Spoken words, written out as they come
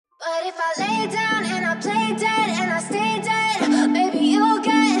if I lay down and I play dead and I stay dead, maybe you'll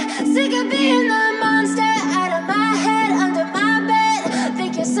get sick of being the monster out of my head, under my bed.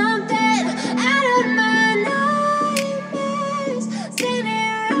 Think you're something out of my nightmares,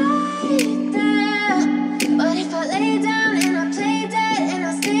 standing right there. But if I lay down and I play dead and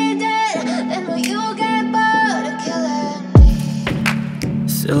I stay dead, then will you get bored of killing me?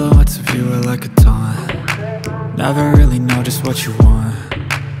 Silhouettes of you are like a taunt. Never really know just what you want.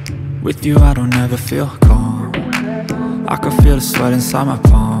 With you I don't ever feel calm. I can feel the sweat inside my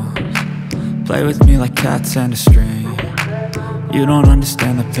palms. Play with me like cats and a string. You don't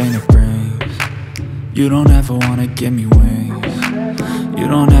understand the pain it brings. You don't ever wanna give me wings. You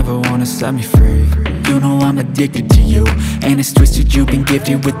don't ever wanna set me free. You know I'm addicted to you, and it's twisted, you've been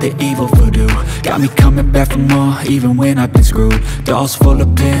gifted with the evil voodoo. Got me coming back for more, even when I've been screwed. Dolls full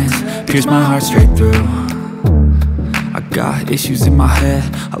of pins, pierce my heart straight through. I got issues in my head,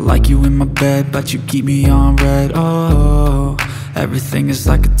 I like you in my bed, but you keep me on red. Oh, everything is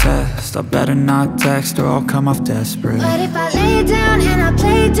like a test, I better not text or I'll come off desperate. But if I lay down and I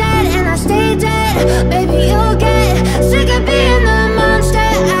play dead and I stay dead, maybe you'll get sick of being the monster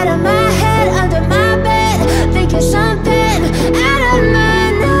out of my head, under my bed. Think you're something out of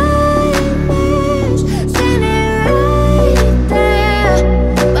my nightmares, standing right there.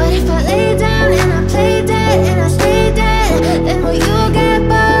 But if I lay down and I play dead and I stay dead, then will you get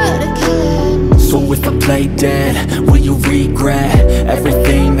bored of killing me? So if I play dead, will you regret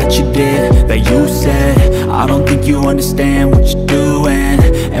everything that you did, that you said? I don't think you understand what you're doing,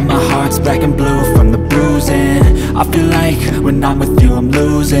 and my heart's black and blue from the bruising. I feel like when I'm with you I'm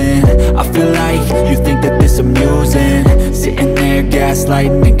losing. I feel like you think that this amusing, sitting there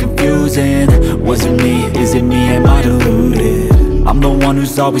gaslighting and confusing. Was it me? Is it me? Am I deluded? I'm the one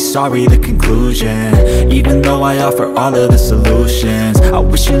who's always sorry, the conclusion, even though I offer all of the solutions. I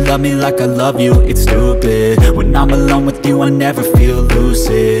wish you loved me like I love you, it's stupid. When I'm alone with you I never feel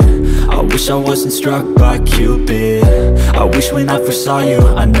lucid. I wish I wasn't struck by Cupid. I wish when I first saw you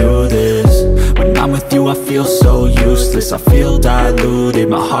I knew this. When I'm with you I feel so useless, I feel diluted,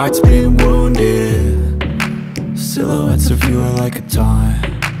 my heart's been wounded. Silhouettes of you are like a taunt.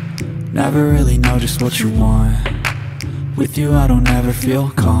 Never really know just what you want. With you I don't ever feel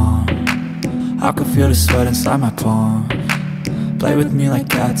calm. I can feel the sweat inside my palms. Play with me like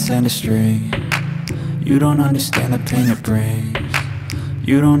cats and a string. You don't understand the pain it brings.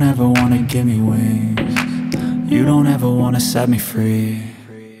 You don't ever wanna give me wings. You don't ever wanna set me free.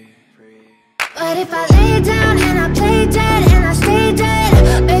 But if I lay down and I play dead and I stay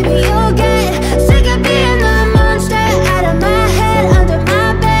dead, maybe you'll get sick of being the monster out of my head, under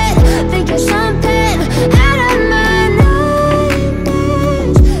my bed. Think you're something out of my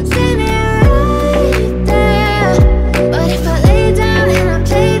nightmares, standing right there. But if I lay down and I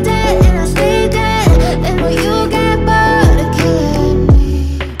play dead and I stay dead, then will you get bored of killing me?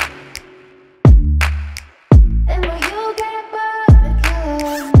 Then will you get bored of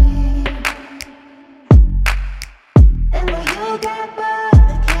killing me? And will you get bored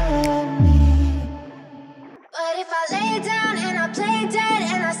of killing me? But if I lay down and I play dead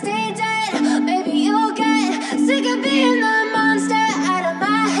and I stay dead, maybe you'll get sick of being the monster out of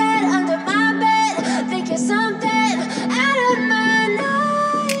my head, under my bed. Think you're something out of my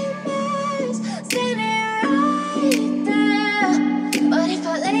nightmares, standing right there. But if I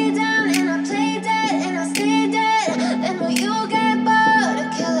lay down and I play dead and I stay dead, then will you get bored of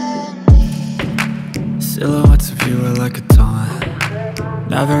killing me? Silhouettes of you are like a taunt.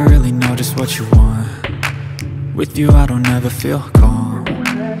 Never really know just what you want. With you I don't ever feel calm.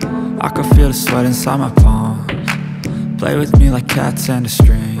 I can feel the sweat inside my palms. Play with me like cats and a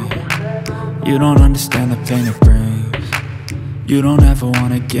string. You don't understand the pain it brings. You don't ever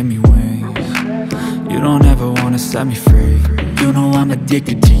wanna give me wings. You don't ever wanna set me free. You know I'm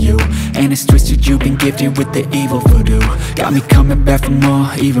addicted to you, and it's twisted, you've been gifted with the evil voodoo. Got me coming back for more,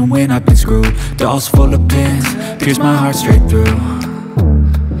 even when I've been screwed. Dolls full of pins, pierce my heart straight through.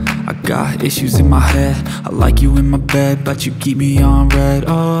 I got issues in my head, I like you in my bed, but you keep me on red.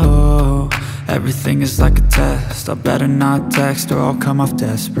 Oh, everything is like a test, I better not text or I'll come off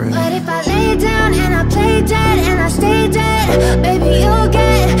desperate. But if I lay down and I play dead and I stay dead, maybe you'll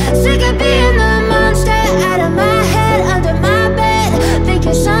get sick of being the monster out of my head, under